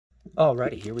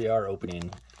Alrighty, here we are opening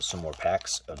some more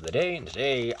packs of the day. And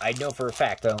today, I know for a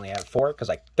fact I only have 4 because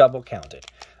I double counted.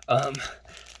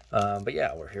 But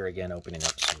yeah, we're here again opening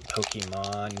up some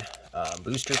Pokemon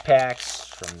booster packs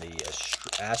from the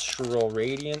Astral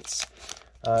Radiance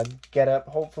get up.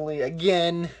 Hopefully,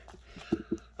 again,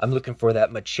 I'm looking for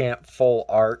that Machamp full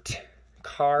art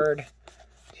card.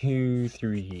 2,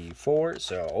 3, 4.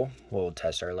 So we'll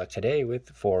test our luck today with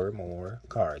 4 more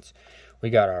cards. We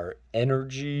got our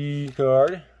Energy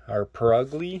card, our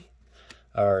Purugly,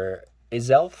 our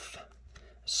Izelf,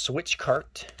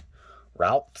 Switchcart,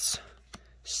 Ralts,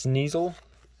 Sneasel,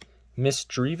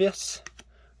 Misdreavus,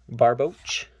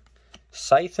 Barboach,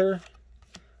 Scyther,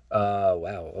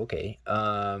 Garachop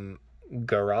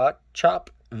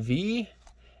V,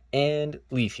 and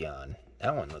Leafeon.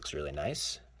 That one looks really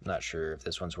nice. Not sure if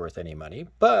this one's worth any money,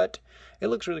 but it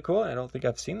looks really cool. I don't think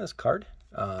I've seen this card,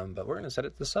 but we're going to set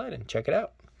it to the side and check it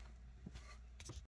out.